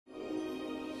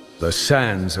The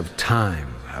sands of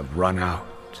time have run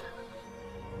out.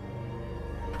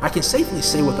 I can safely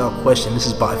say without question this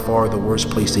is by far the worst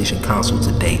PlayStation console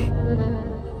to date.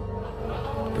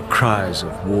 The cries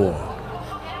of war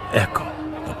echo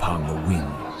upon the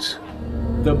winds.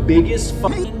 The biggest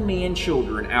fucking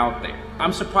man-children out there,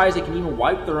 I'm surprised they can even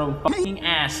wipe their own fucking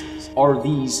asses, are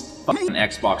these fucking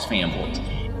Xbox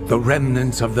fanboys. The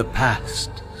remnants of the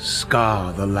past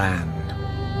scar the land.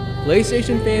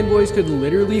 PlayStation fanboys could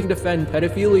literally defend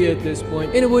pedophilia at this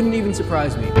point, and it wouldn't even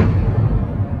surprise me.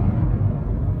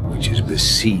 Which is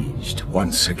besieged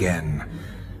once again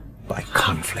by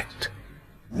conflict.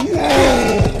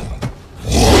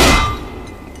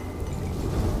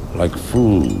 Like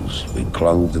fools, we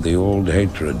clung to the old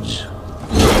hatreds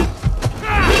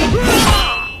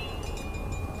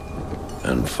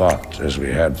and fought as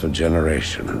we had for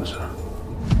generations.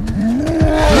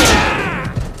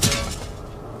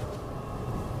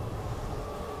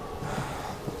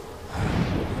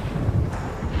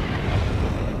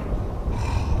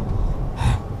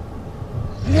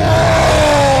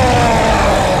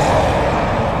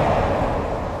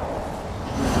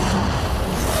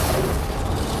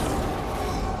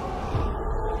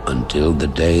 Until the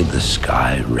day the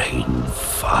sky rained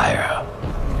fire,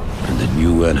 and the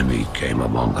new enemy came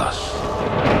among us.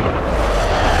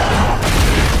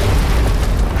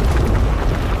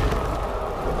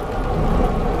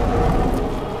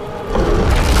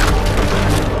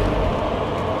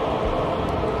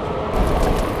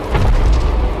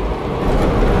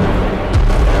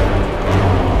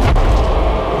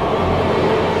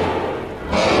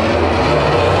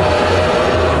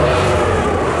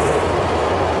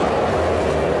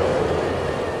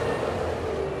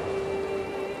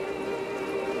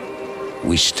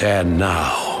 We stand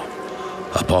now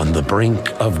upon the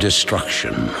brink of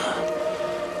destruction,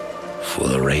 for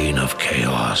the reign of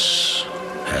chaos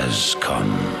has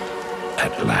come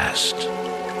at last.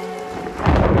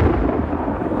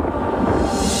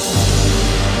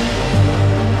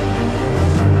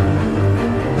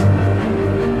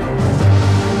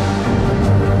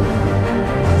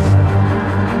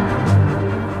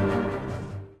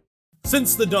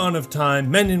 Since the dawn of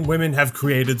time, men and women have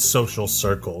created social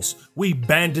circles. We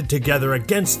banded together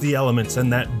against the elements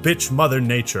and that bitch Mother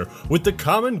Nature with the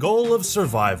common goal of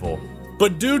survival.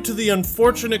 But due to the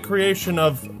unfortunate creation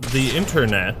of the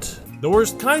internet, the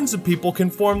worst kinds of people can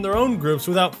form their own groups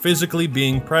without physically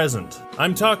being present.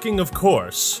 I'm talking, of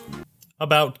course,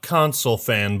 about console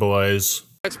fanboys.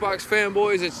 Xbox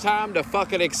fanboys, it's time to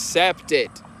fucking accept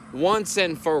it. Once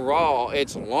and for all,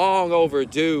 it's long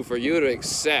overdue for you to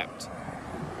accept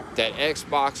that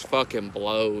Xbox fucking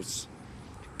blows.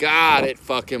 God, it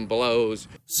fucking blows.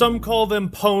 Some call them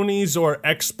ponies or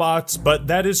Xbots, but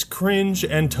that is cringe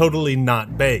and totally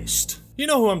not based. You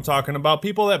know who I'm talking about,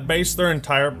 people that base their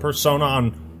entire persona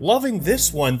on loving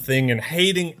this one thing and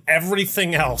hating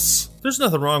everything else. There's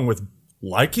nothing wrong with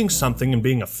liking something and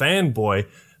being a fanboy,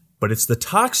 but it's the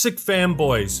toxic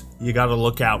fanboys you gotta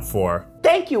look out for.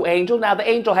 Thank you, Angel. Now, the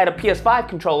Angel had a PS5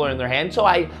 controller in their hand, so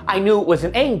I knew it was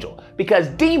an Angel. Because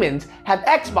demons have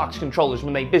Xbox controllers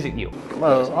when they visit you.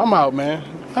 Well, I'm out, man.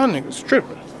 That nigga's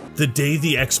tripping. The day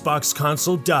the Xbox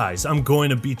console dies, I'm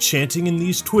going to be chanting in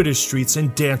these Twitter streets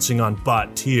and dancing on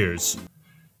bot tears.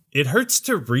 It hurts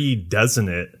to read, doesn't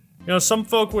it? You know, some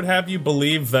folk would have you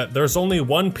believe that there's only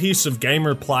one piece of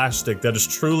gamer plastic that is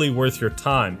truly worth your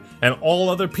time, and all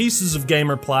other pieces of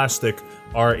gamer plastic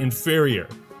are inferior.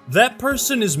 That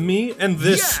person is me, and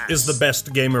this is the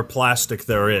best gamer plastic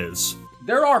there is.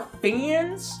 There are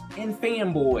fans and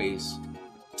fanboys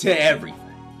to everything,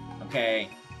 okay?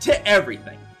 To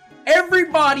everything.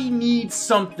 Everybody needs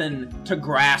something to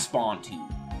grasp onto,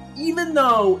 even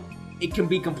though it can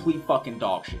be complete fucking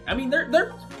dog shit. I mean, there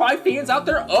are probably fans out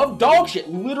there of dog shit,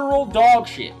 literal dog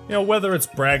shit. You know, whether it's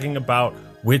bragging about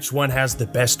which one has the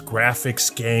best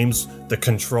graphics, games, the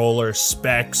controller,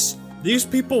 specs, these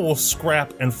people will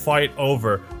scrap and fight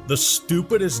over the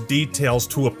stupidest details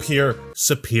to appear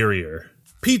superior.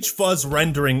 Peach fuzz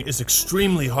rendering is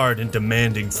extremely hard and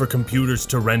demanding for computers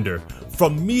to render.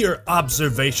 From mere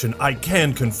observation, I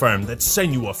can confirm that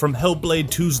Senua from Hellblade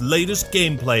 2's latest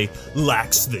gameplay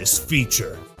lacks this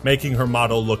feature, making her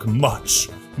model look much,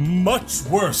 much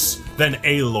worse than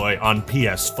Aloy on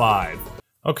PS5.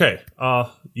 Okay,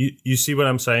 you see what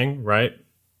I'm saying, right?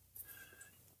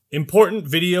 Important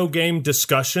video game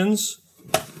discussions.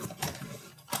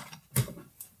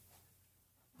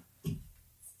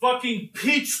 Fucking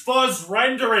peach fuzz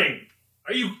rendering!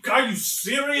 Are you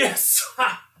serious?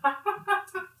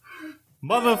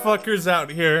 Motherfuckers out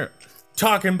here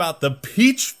talking about the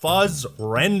Peach Fuzz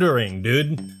rendering,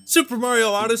 dude. Super Mario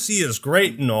Odyssey is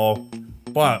great and all,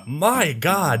 but my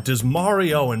god, does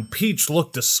Mario and Peach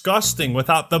look disgusting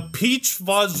without the Peach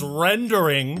Fuzz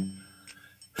rendering.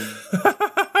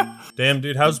 Damn,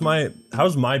 dude, how's my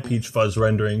Peach Fuzz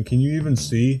rendering? Can you even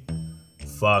see?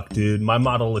 Fuck, dude, my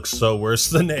model looks so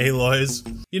worse than Aloy's.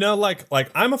 You know, like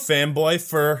I'm a fanboy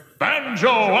for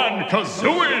Banjo and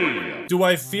Kazooie! Do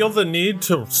I feel the need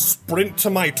to sprint to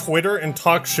my Twitter and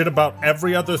talk shit about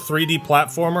every other 3D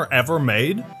platformer ever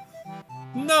made?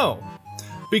 No.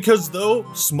 Because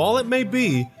though small it may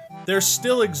be, there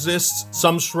still exists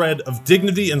some shred of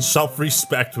dignity and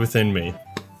self-respect within me.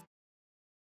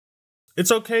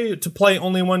 It's okay to play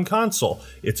only one console.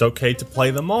 It's okay to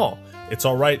play them all. It's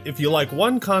alright if you like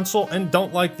one console and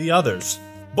don't like the others.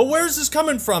 But where's this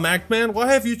coming from, Actman? Why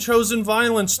have you chosen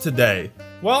violence today?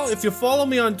 Well, if you follow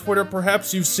me on Twitter,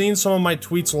 perhaps you've seen some of my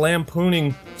tweets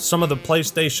lampooning some of the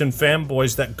PlayStation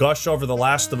fanboys that gush over The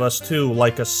Last of Us 2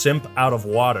 like a simp out of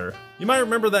water. You might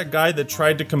remember that guy that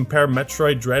tried to compare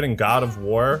Metroid Dread and God of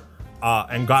War,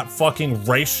 and got fucking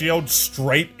ratioed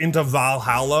straight into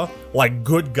Valhalla. Like,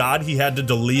 good god, he had to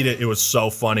delete it. It was so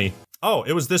funny. Oh,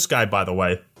 it was this guy, by the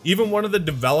way. Even one of the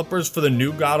developers for the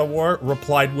new God of War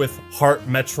replied with Heart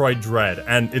Metroid Dread,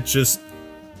 and it just...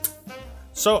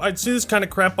 So I'd see this kind of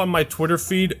crap on my Twitter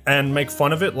feed and make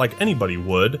fun of it like anybody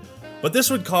would, but this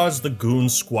would cause the Goon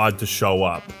Squad to show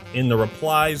up in the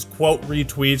replies, quote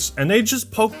retweets, and they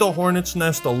just poked the hornet's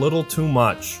nest a little too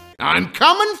much. I'm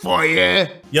coming for you!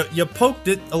 You poked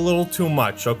it a little too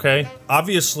much, okay?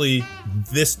 Obviously,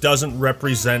 this doesn't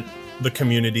represent the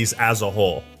communities as a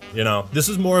whole. You know, this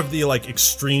is more of the, like,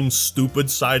 extreme stupid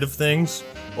side of things,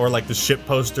 or like the shit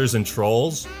posters and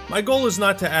trolls. My goal is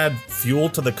not to add fuel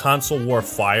to the console war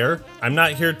fire. I'm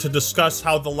not here to discuss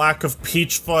how the lack of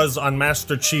Peach Fuzz on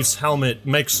Master Chief's helmet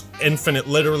makes Infinite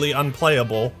literally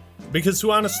unplayable, because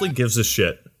who honestly gives a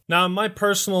shit? Now, in my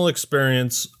personal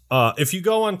experience, if you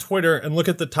go on Twitter and look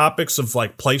at the topics of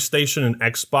like PlayStation and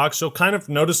Xbox, you'll kind of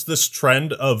notice this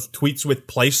trend of tweets with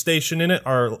PlayStation in it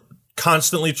are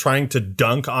constantly trying to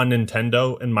dunk on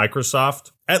Nintendo and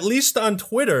Microsoft. At least on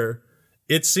Twitter,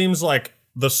 it seems like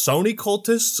the Sony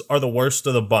cultists are the worst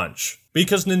of the bunch.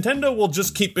 Because Nintendo will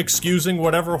just keep excusing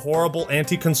whatever horrible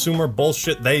anti-consumer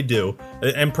bullshit they do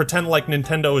and pretend like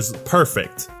Nintendo is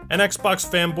perfect. And Xbox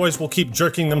fanboys will keep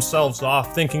jerking themselves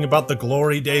off thinking about the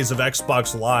glory days of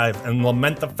Xbox Live and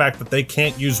lament the fact that they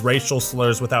can't use racial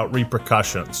slurs without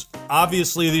repercussions.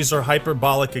 Obviously, these are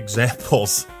hyperbolic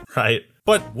examples, right?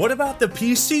 But what about the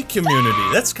PC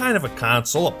community? That's kind of a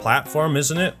console, a platform,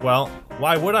 isn't it? Well,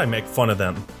 why would I make fun of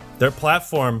them? Their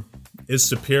platform is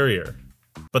superior,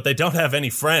 but they don't have any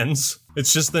friends.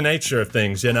 It's just the nature of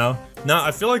things, you know? Now,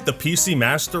 I feel like the PC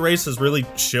master race has really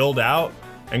chilled out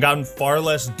and gotten far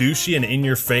less douchey and in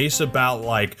your face about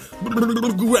like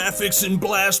graphics and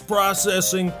blast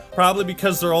processing, probably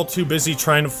because they're all too busy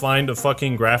trying to find a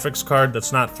fucking graphics card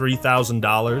that's not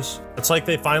 $3,000. It's like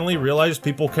they finally realized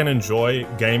people can enjoy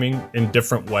gaming in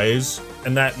different ways,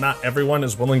 and that not everyone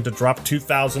is willing to drop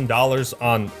 $2,000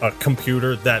 on a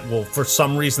computer that will for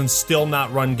some reason still not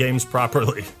run games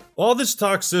properly. All this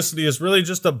toxicity is really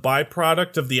just a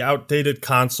byproduct of the outdated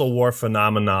console war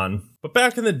phenomenon. But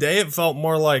back in the day, it felt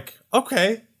more like,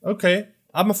 okay,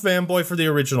 I'm a fanboy for the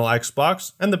original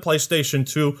Xbox, and the PlayStation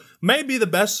 2 may be the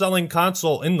best-selling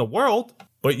console in the world,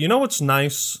 but you know what's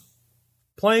nice?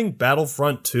 Playing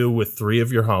Battlefront 2 with 3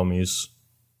 of your homies.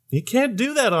 You can't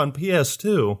do that on PS2.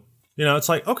 You know, it's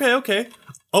like, okay,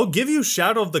 I'll give you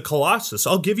Shadow of the Colossus,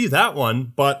 I'll give you that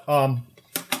one, but,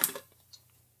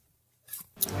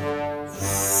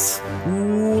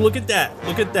 ooh, look at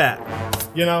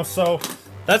that. You know, so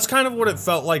that's kind of what it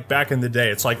felt like back in the day.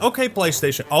 It's like, okay,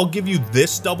 PlayStation, I'll give you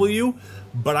this W,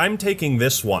 but I'm taking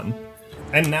this one.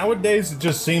 And nowadays, it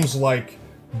just seems like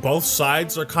both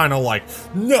sides are kind of like,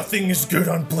 nothing is good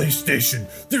on PlayStation.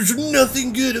 There's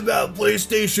nothing good about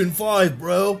PlayStation 5,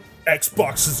 bro.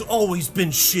 Xbox has always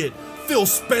been shit. Phil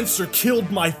Spencer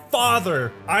killed my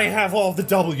father. I have all the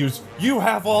W's. You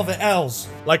have all the L's.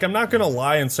 Like, I'm not gonna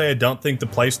lie and say I don't think the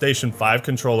PlayStation 5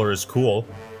 controller is cool,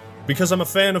 because I'm a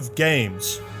fan of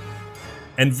games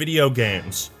and video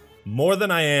games more than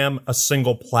I am a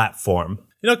single platform.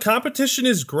 You know, competition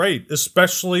is great,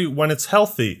 especially when it's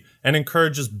healthy and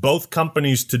encourages both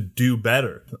companies to do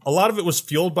better. A lot of it was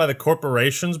fueled by the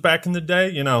corporations back in the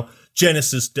day. You know,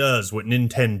 Genesis does what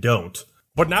Nintendo don't.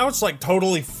 But now it's like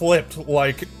totally flipped,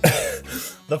 like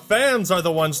the fans are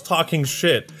the ones talking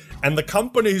shit and the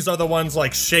companies are the ones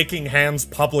like shaking hands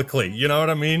publicly, you know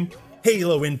what I mean?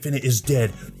 Halo Infinite is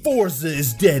dead, Forza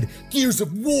is dead, Gears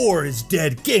of War is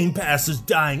dead, Game Pass is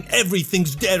dying,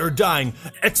 everything's dead or dying.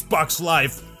 Xbox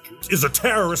Live is a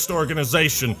terrorist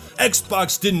organization.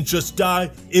 Xbox didn't just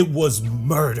die, it was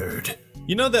murdered.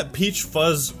 You know that Peach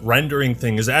Fuzz rendering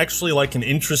thing is actually like an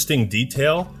interesting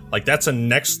detail? Like that's a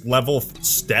next level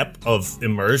step of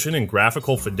immersion and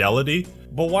graphical fidelity.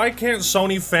 But why can't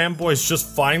Sony fanboys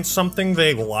just find something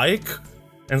they like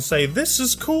and say, this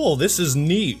is cool, this is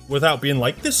neat, without being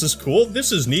like, this is cool,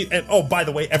 this is neat, and oh, by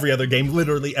the way, every other game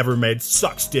literally ever made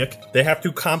sucks dick. They have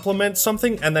to compliment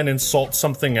something and then insult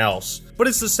something else. But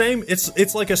it's the same,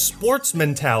 it's like a sports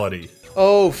mentality.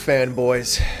 Oh,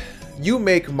 fanboys, you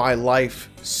make my life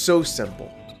so simple.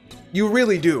 You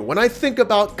really do. When I think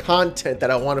about content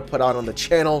that I want to put out on the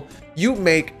channel, you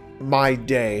make my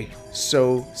day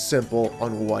so simple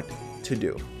on what to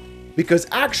do. Because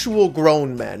actual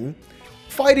grown men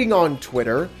fighting on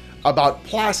Twitter about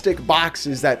plastic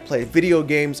boxes that play video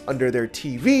games under their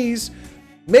TVs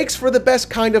makes for the best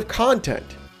kind of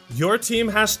content. Your team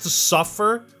has to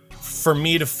suffer for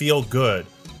me to feel good.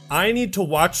 I need to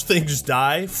watch things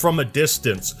die from a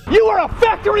distance. You are a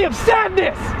factory of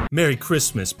sadness! Merry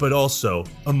Christmas, but also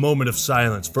a moment of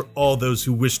silence for all those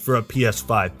who wished for a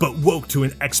PS5 but woke to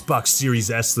an Xbox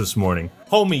Series S this morning.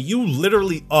 Homie, you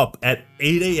literally up at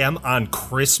 8 AM on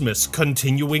Christmas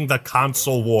continuing the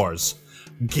console wars.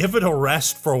 Give it a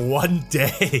rest for one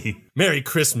day. Merry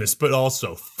Christmas, but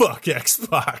also fuck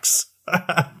Xbox.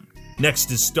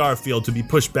 Next is Starfield to be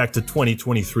pushed back to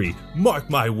 2023. Mark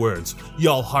my words,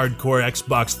 y'all hardcore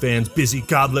Xbox fans busy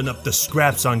gobbling up the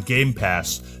scraps on Game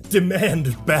Pass.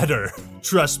 Demand better.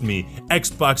 Trust me,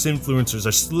 Xbox influencers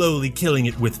are slowly killing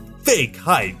it with fake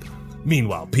hype.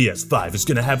 Meanwhile, PS5 is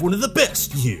gonna have one of the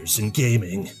best years in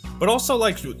gaming. But also,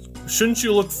 like, shouldn't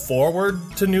you look forward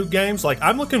to new games? Like,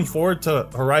 I'm looking forward to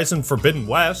Horizon Forbidden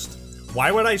West. Why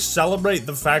would I celebrate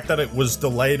the fact that it was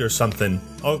delayed or something?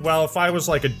 Oh, well, if I was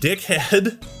like a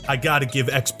dickhead, I gotta give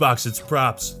Xbox its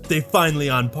props. They finally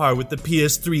on par with the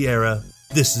PS3 era.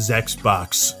 This is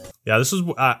Xbox. Yeah, this is,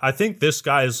 I think this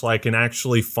guy is like an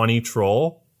actually funny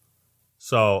troll.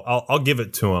 So, I'll give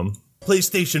it to him.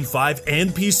 PlayStation 5 and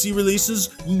PC releases?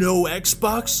 No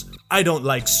Xbox? I don't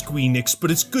like Squeenix,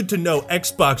 but it's good to know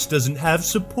Xbox doesn't have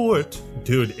support.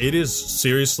 Dude, it is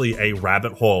seriously a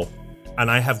rabbit hole. And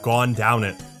I have gone down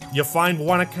it. You find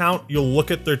one account, you'll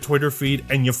look at their Twitter feed,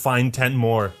 and you find 10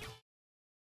 more.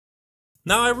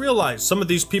 Now I realize some of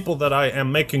these people that I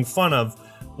am making fun of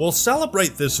will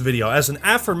celebrate this video as an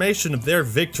affirmation of their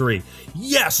victory.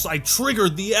 Yes, I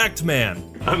triggered the Act Man.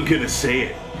 I'm gonna say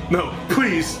it. No,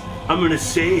 please, I'm gonna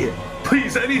say it.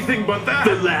 Please, anything but that.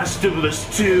 The Last of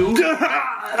Us 2.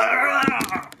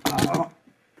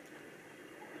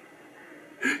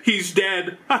 He's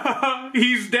dead.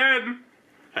 He's dead.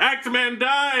 Actman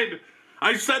died.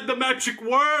 I said the magic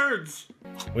words.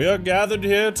 We are gathered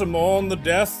here to mourn the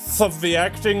death of the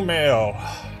acting male.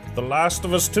 The Last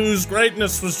of Us 2's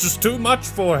greatness was just too much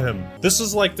for him. This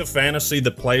is like the fantasy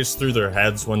that plays through their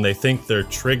heads when they think they're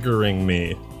triggering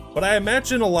me. But I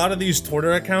imagine a lot of these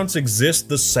Twitter accounts exist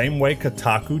the same way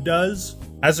Kotaku does.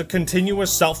 As a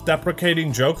continuous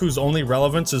self-deprecating joke whose only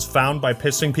relevance is found by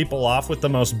pissing people off with the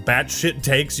most batshit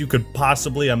takes you could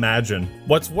possibly imagine.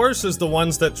 What's worse is the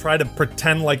ones that try to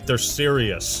pretend like they're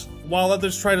serious, while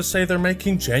others try to say they're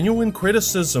making genuine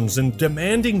criticisms and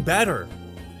demanding better.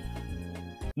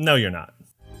 No, you're not.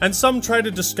 And some try to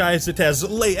disguise it as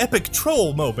 "lay epic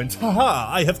troll moment,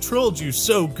 haha, I have trolled you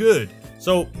so good."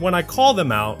 So when I call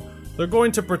them out, they're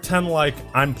going to pretend like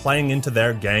I'm playing into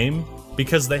their game,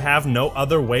 because they have no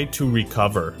other way to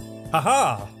recover.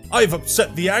 Haha! I've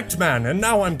upset the Act Man and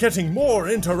now I'm getting more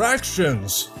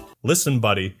interactions! Listen,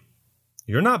 buddy.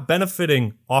 You're not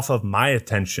benefiting off of my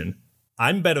attention.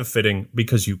 I'm benefiting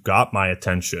because you got my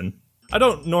attention. I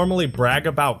don't normally brag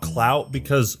about clout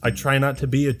because I try not to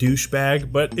be a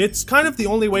douchebag, but it's kind of the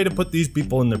only way to put these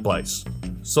people in their place.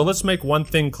 So let's make one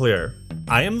thing clear.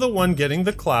 I am the one getting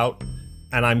the clout,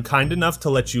 and I'm kind enough to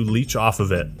let you leech off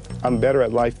of it. I'm better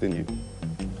at life than you.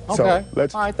 Okay.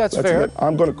 So all right, that's fair.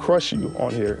 I'm going to crush you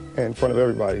on here in front of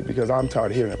everybody because I'm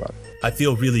tired of hearing about it. I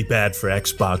feel really bad for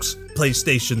Xbox.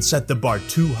 PlayStation set the bar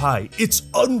too high. It's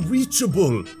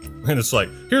unreachable. And it's like,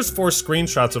 here's 4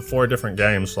 screenshots of 4 different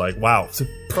games. Like, wow, it's a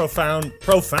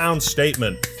profound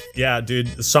statement. Yeah,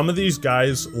 dude, some of these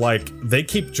guys, like, they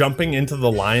keep jumping into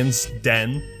the lion's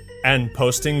den and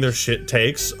posting their shit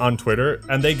takes on Twitter,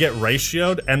 and they get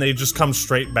ratioed, and they just come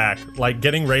straight back, like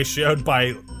getting ratioed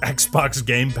by Xbox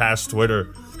Game Pass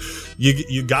Twitter.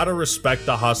 You gotta respect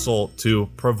the hustle to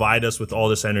provide us with all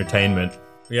this entertainment.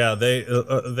 Yeah,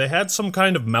 they had some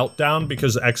kind of meltdown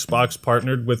because Xbox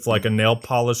partnered with like a nail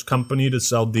polish company to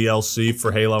sell DLC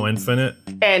for Halo Infinite.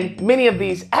 And many of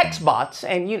these Xbots,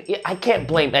 and I can't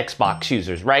blame Xbox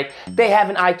users, right? They have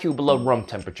an IQ below room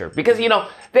temperature because, you know,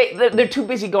 they're too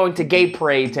busy going to gay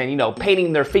parades and, you know,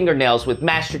 painting their fingernails with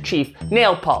Master Chief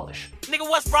nail polish. Nigga,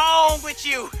 what's wrong with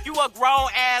you? You a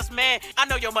grown-ass man. I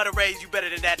know your mother raised you better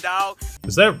than that, dog.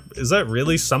 Is that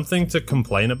really something to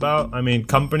complain about? I mean,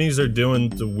 companies are doing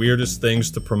the weirdest things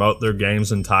to promote their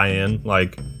games and tie in,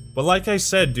 like... But like I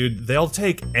said, dude, they'll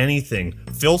take anything.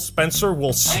 Phil Spencer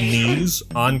will sneeze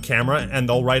on camera and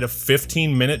they'll write a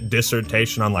 15-minute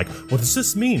dissertation on like, what does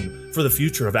this mean for the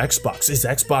future of Xbox? Is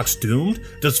Xbox doomed?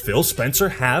 Does Phil Spencer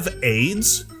have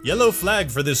AIDS? Yellow flag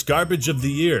for this garbage of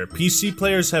the year. PC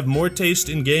players have more taste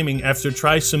in gaming after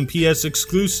try some PS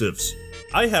exclusives.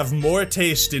 I have more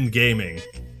taste in gaming.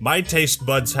 My taste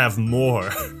buds have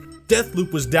more.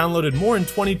 Deathloop was downloaded more in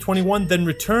 2021 than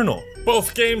Returnal.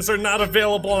 Both games are not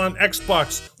available on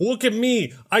Xbox. Look at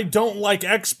me. I don't like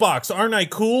Xbox. Aren't I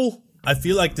cool? I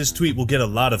feel like this tweet will get a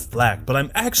lot of flack, but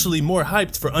I'm actually more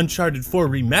hyped for Uncharted 4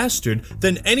 Remastered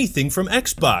than anything from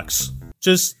Xbox.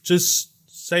 Just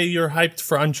say you're hyped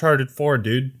for Uncharted 4,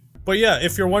 dude. But yeah,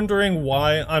 if you're wondering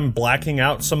why I'm blacking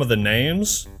out some of the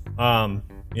names,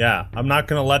 yeah, I'm not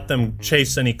gonna let them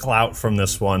chase any clout from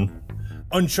this one.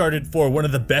 Uncharted 4, one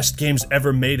of the best games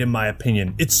ever made in my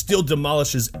opinion. It still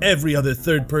demolishes every other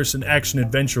third-person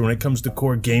action-adventure when it comes to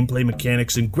core gameplay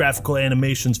mechanics and graphical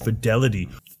animations fidelity.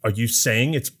 Are you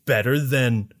saying it's better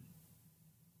than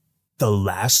The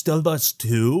Last of Us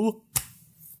 2?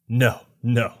 No,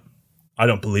 I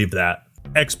don't believe that.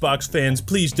 Xbox fans,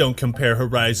 please don't compare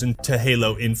Horizon to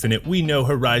Halo Infinite. We know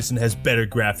Horizon has better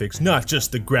graphics, not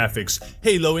just the graphics.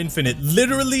 Halo Infinite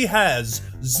literally has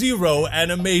 0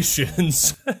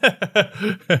 animations.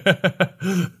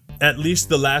 At least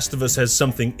The Last of Us has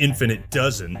something Infinite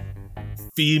doesn't.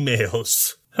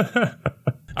 Females.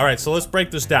 Alright, so let's break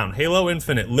this down. Halo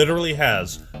Infinite literally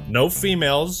has no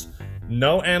females,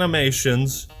 no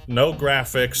animations, no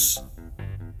graphics,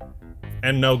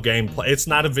 and no gameplay. It's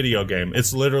not a video game.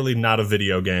 It's literally not a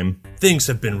video game. Things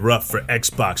have been rough for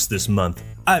Xbox this month.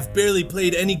 I've barely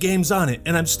played any games on it,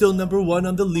 and I'm still #1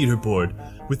 on the leaderboard.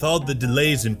 With all the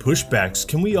delays and pushbacks,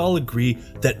 can we all agree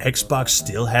that Xbox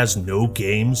still has no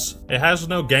games? It has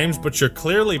no games, but you're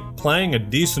clearly playing a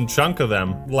decent chunk of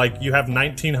them. Like, you have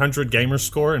 1900 gamer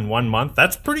score in 1 month.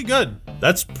 That's pretty good.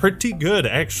 That's pretty good,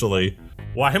 actually.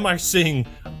 Why am I seeing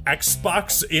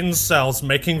Xbox incels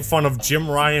making fun of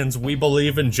Jim Ryan's "We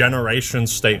Believe in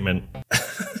Generations" statement?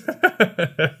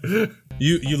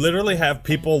 You literally have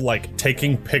people like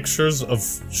taking pictures of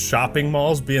shopping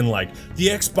malls being like, the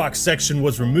Xbox section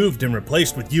was removed and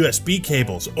replaced with USB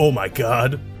cables. Oh my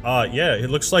god. Yeah, it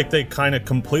looks like they kind of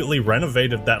completely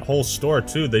renovated that whole store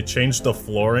too. They changed the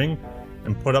flooring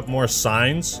and put up more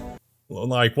signs.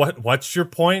 Like, what's your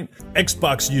point?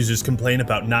 Xbox users complain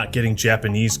about not getting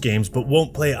Japanese games but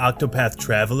won't play Octopath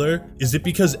Traveler? Is it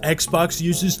because Xbox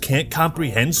users can't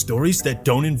comprehend stories that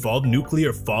don't involve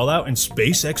nuclear fallout and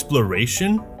space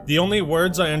exploration? The only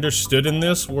words I understood in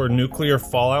this were nuclear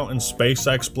fallout and space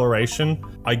exploration.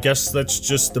 I guess that's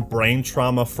just the brain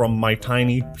trauma from my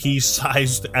tiny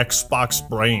pea-sized Xbox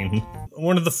brain.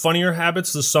 One of the funnier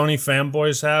habits the Sony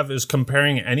fanboys have is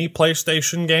comparing any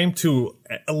PlayStation game to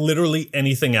literally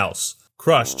anything else.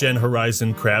 Cross-gen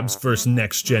Horizon Crabs vs.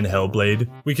 next-gen Hellblade.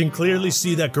 We can clearly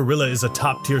see that Guerrilla is a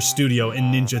top-tier studio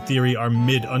and Ninja Theory are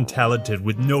mid-untalented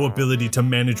with no ability to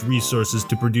manage resources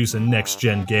to produce a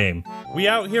next-gen game. We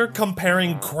out here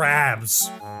comparing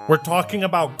crabs. We're talking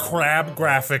about crab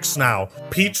graphics now.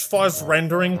 Peach fuzz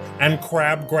rendering and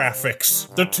crab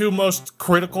graphics. The two most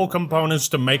critical components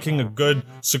to making a good,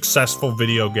 successful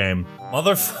video game.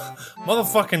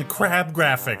 Motherfucking crab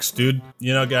graphics, dude.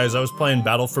 You know, guys, I was playing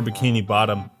Battle for Bikini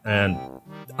Bottom, and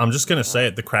I'm just gonna say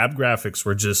it, the crab graphics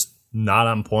were just not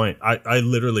on point. I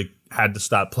literally had to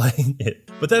stop playing it.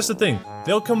 But that's the thing,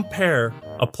 they'll compare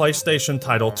a PlayStation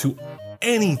title to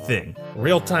anything.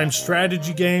 Real-time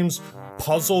strategy games,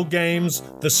 puzzle games,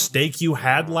 the steak you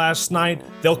had last night.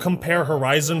 They'll compare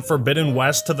Horizon Forbidden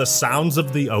West to the sounds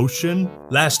of the ocean.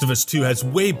 Last of Us 2 has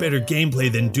way better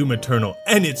gameplay than Doom Eternal,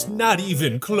 and it's not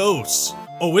even close.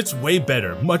 Oh, it's way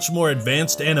better. Much more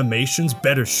advanced animations,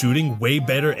 better shooting, way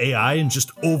better AI, and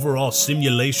just overall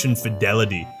simulation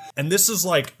fidelity. And this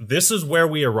is where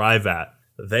we arrive at.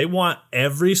 They want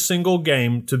every single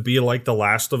game to be like The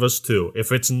Last of Us 2.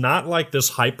 If it's not like this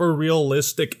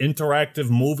hyper-realistic, interactive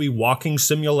movie walking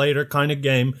simulator kind of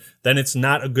game, then it's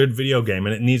not a good video game,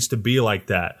 and it needs to be like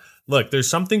that. Look, there's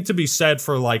something to be said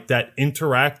for like that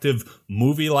interactive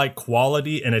movie-like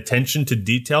quality and attention to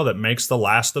detail that makes The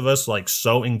Last of Us like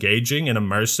so engaging and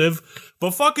immersive.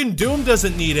 But fucking Doom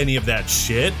doesn't need any of that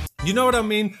shit. You know what I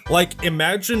mean? Like,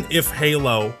 imagine if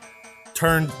Halo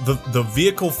turned the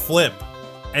vehicle flip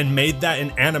and made that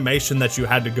an animation that you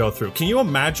had to go through. Can you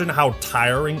imagine how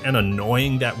tiring and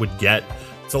annoying that would get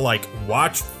to like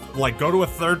watch, like go to a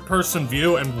third-person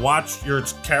view and watch your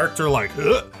character like,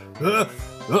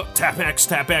 tap X,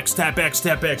 tap X, tap X,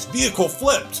 tap X, vehicle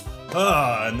flipped,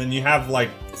 and then you have like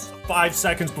 5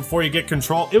 seconds before you get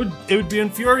control. It would be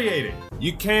infuriating.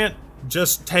 You can't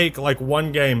just take like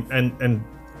one game and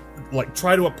like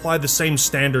try to apply the same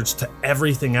standards to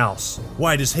everything else.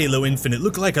 Why does Halo Infinite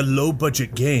look like a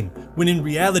low-budget game, when in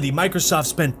reality Microsoft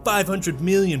spent $500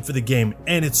 million for the game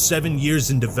and it's 7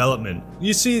 years in development?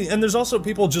 You see, and there's also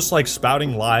people just like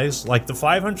spouting lies, like the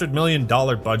 $500 million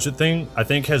budget thing I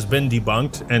think has been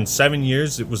debunked, and 7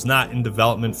 years, it was not in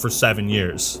development for 7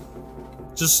 years.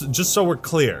 Just so we're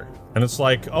clear. And it's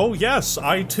like, oh yes,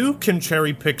 I too can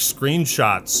cherry pick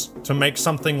screenshots to make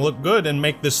something look good and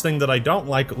make this thing that I don't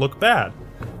like look bad.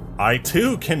 I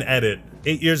too can edit.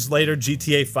 8 years later,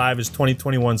 GTA 5 is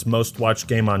 2021's most watched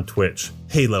game on Twitch.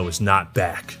 Halo is not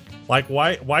back. Like,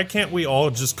 why can't we all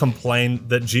just complain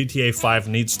that GTA 5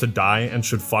 needs to die and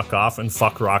should fuck off and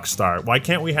fuck Rockstar? Why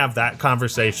can't we have that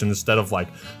conversation instead of like,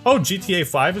 oh, GTA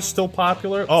 5 is still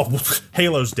popular? Oh,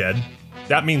 Halo's dead.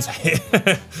 That means,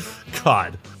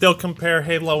 God. They'll compare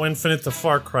Halo Infinite to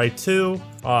Far Cry 2.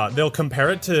 They'll compare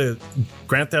it to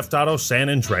Grand Theft Auto San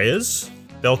Andreas.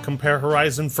 They'll compare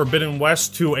Horizon Forbidden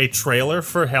West to a trailer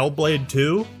for Hellblade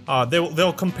 2.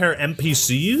 They'll compare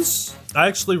NPCs. I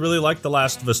actually really like The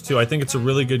Last of Us 2. I think it's a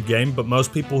really good game, but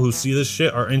most people who see this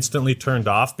shit are instantly turned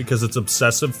off because its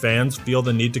obsessive fans feel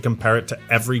the need to compare it to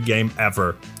every game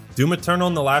ever. Doom Eternal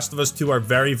and The Last of Us 2 are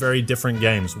very, very different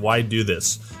games. Why do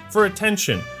this? For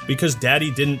attention, because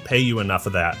Daddy didn't pay you enough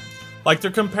of that. Like,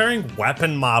 they're comparing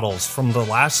weapon models from the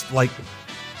last, like,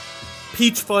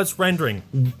 Peach Fuzz rendering,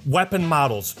 weapon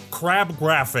models, crab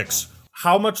graphics.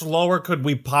 How much lower could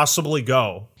we possibly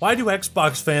go? Why do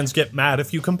Xbox fans get mad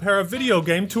if you compare a video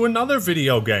game to another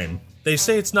video game? They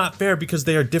say it's not fair because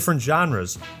they are different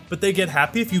genres, but they get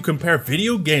happy if you compare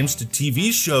video games to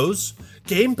TV shows.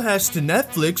 Game Pass to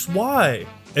Netflix, why?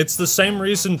 It's the same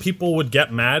reason people would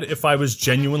get mad if I was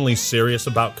genuinely serious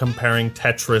about comparing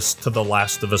Tetris to The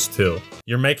Last of Us 2.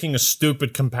 You're making a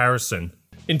stupid comparison.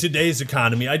 In today's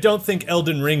economy, I don't think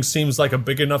Elden Ring seems like a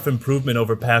big enough improvement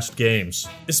over past games,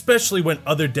 especially when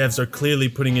other devs are clearly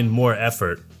putting in more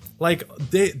effort. Like,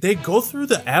 they go through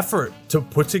the effort to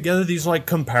put together these, like,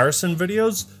 comparison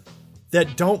videos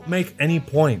that don't make any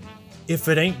point. If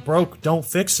it ain't broke, don't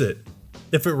fix it.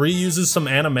 If it reuses some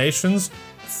animations,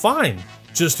 fine.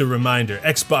 Just a reminder,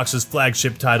 Xbox's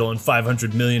flagship title and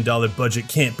 $500 million budget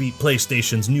can't beat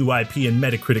PlayStation's new IP and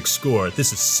Metacritic score.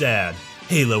 This is sad.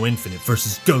 Halo Infinite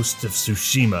versus Ghost of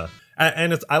Tsushima.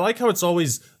 And I like how it's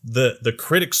always the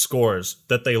critic scores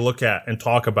that they look at and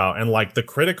talk about, and like the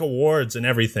critic awards and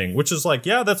everything, which is like,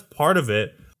 yeah, that's part of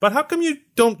it. But how come you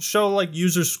don't show like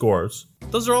user scores?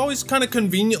 Those are always kind of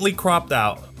conveniently cropped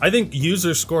out. I think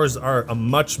user scores are a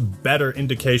much better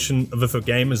indication of if a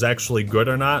game is actually good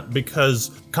or not,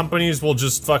 because companies will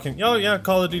just fucking, oh yeah,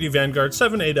 Call of Duty Vanguard,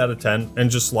 7, 8 out of 10,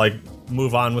 and just like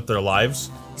move on with their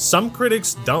lives. Some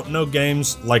critics don't know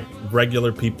games like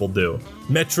regular people do.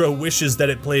 Metro wishes that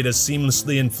it played as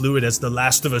seamlessly and fluid as The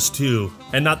Last of Us 2,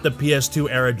 and not the PS2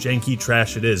 era janky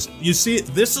trash it is. You see,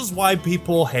 this is why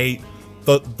people hate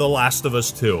The Last of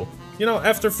Us 2. You know,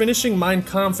 after finishing Mein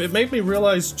Kampf, it made me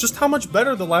realize just how much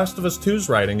better The Last of Us 2's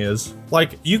writing is.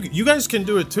 Like, you guys can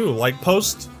do it too. Like,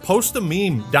 post a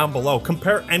meme down below.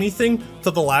 Compare anything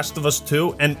to The Last of Us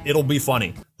 2, and it'll be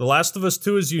funny. The Last of Us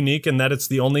 2 is unique in that it's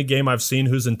the only game I've seen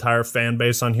whose entire fan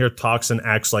base on here talks and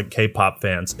acts like K-pop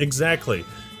fans. Exactly.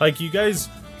 Like, you guys,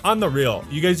 on the real,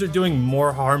 you guys are doing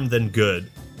more harm than good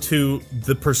to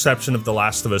the perception of The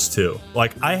Last of Us 2.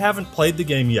 Like, I haven't played the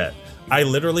game yet. I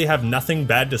literally have nothing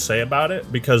bad to say about it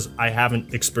because I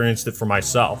haven't experienced it for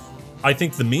myself. I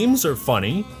think the memes are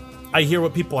funny. I hear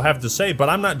what people have to say, but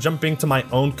I'm not jumping to my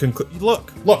own conclusion.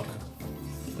 Look,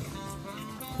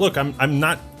 I'm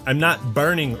not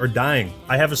burning or dying.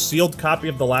 I have a sealed copy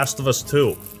of The Last of Us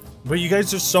 2. But you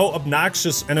guys are so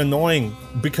obnoxious and annoying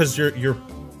because you're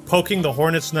poking the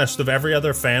hornet's nest of every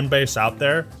other fan base out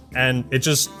there, and it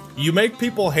just, you make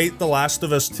people hate The Last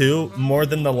of Us 2 more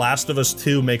than The Last of Us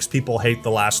 2 makes people hate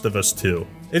The Last of Us 2.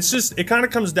 It's just, it kind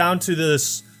of comes down to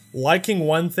this liking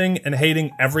one thing and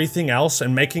hating everything else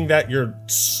and making that your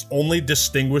only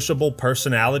distinguishable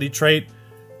personality trait.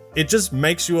 it just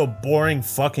makes you a boring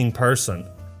fucking person.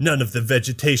 None of the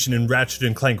vegetation in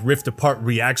Ratchet & Clank Rift Apart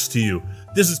reacts to you.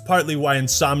 This is partly why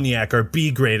Insomniac are B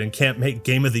grade and can't make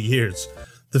Game of the Years.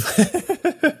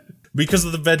 Because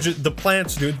of the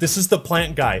plants, dude. This is the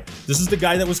plant guy. This is the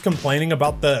guy that was complaining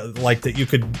about that you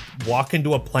could walk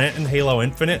into a plant in Halo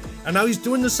Infinite, and now he's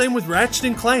doing the same with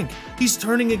Ratchet & Clank. He's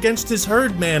turning against his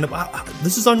herd, man.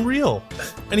 This is unreal.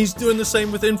 And he's doing the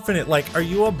same with Infinite. Like, are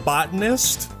you a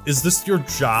botanist? Is this your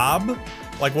job?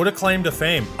 Like, what a claim to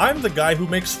fame. I'm the guy who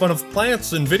makes fun of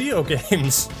plants in video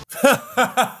games.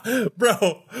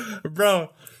 Bro.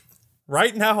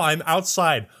 Right now, I'm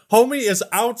outside. Homie is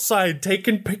outside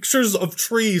taking pictures of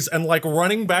trees and like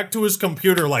running back to his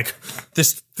computer like,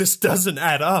 this doesn't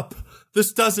add up.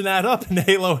 This doesn't add up in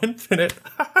Halo Infinite.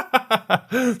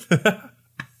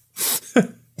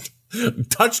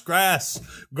 Touch grass.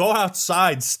 Go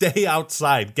outside. Stay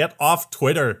outside. Get off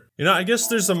Twitter. You know, I guess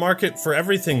there's a market for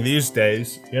everything these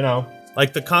days, you know.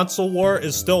 Like, the console war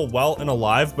is still well and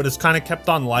alive, but it's kind of kept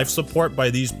on life support by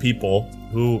these people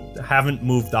who haven't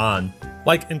moved on.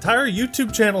 Like, entire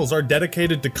YouTube channels are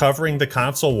dedicated to covering the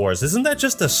console wars. Isn't that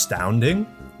just astounding?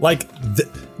 Like,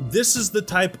 this is the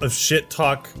type of shit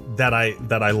talk that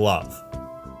I love.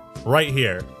 Right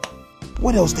here.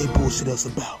 What else they bullshit us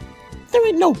about? There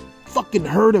ain't no fucking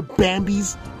herd of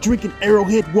Bambis drinking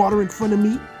Arrowhead water in front of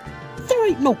me. There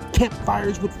ain't no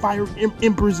campfires with fire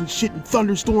embers and shit and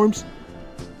thunderstorms.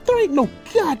 There ain't no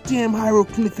goddamn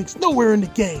hieroglyphics nowhere in the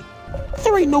game.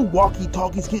 There ain't no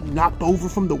walkie-talkies getting knocked over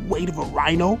from the weight of a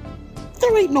rhino.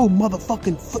 There ain't no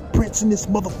motherfucking footprints in this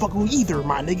motherfucker either,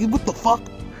 my nigga. What the fuck?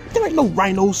 There ain't no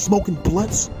rhinos smoking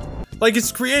blunts. Like,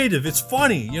 it's creative, it's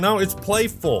funny, you know, it's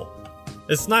playful.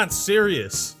 It's not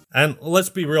serious. And let's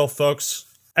be real, folks.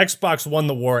 Xbox won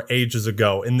the war ages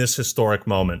ago in this historic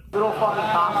moment. Little fucking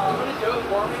costume. Do it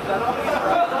for me.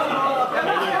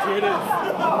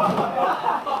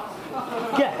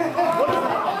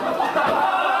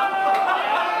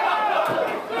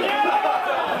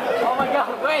 Oh my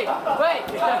god, wait.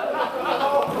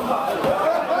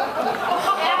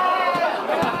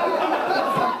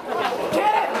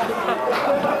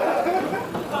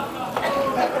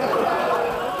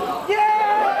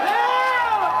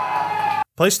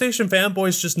 PlayStation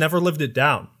fanboys just never lived it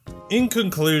down. In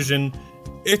conclusion,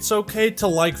 it's okay to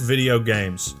like video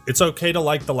games. It's okay to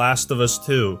like The Last of Us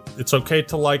 2. It's okay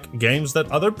to like games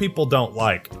that other people don't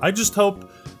like. I just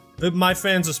hope that my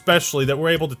fans especially, that we're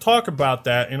able to talk about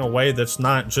that in a way that's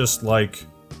not just like,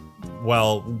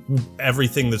 well,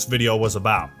 everything this video was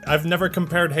about. I've never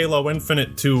compared Halo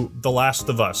Infinite to The Last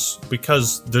of Us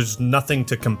because there's nothing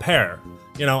to compare.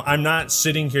 You know, I'm not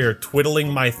sitting here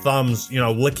twiddling my thumbs, you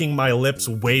know, licking my lips,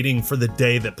 waiting for the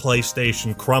day that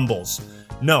PlayStation crumbles.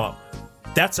 No,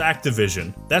 that's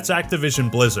Activision. That's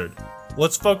Activision Blizzard.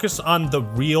 Let's focus on the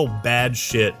real bad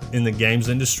shit in the games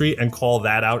industry and call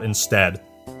that out instead.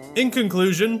 In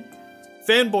conclusion,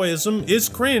 fanboyism is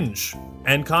cringe,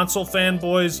 and console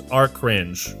fanboys are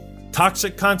cringe.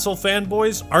 Toxic console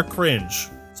fanboys are cringe.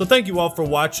 So thank you all for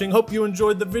watching, hope you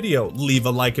enjoyed the video. Leave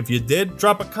a like if you did,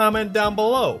 drop a comment down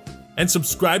below, and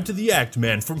subscribe to the Act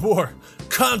Man for more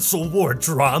console war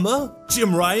drama?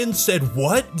 Jim Ryan said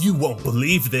what? You won't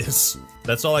believe this.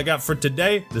 That's all I got for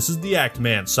today. This is the Act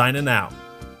Man signing out.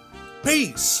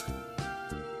 Peace!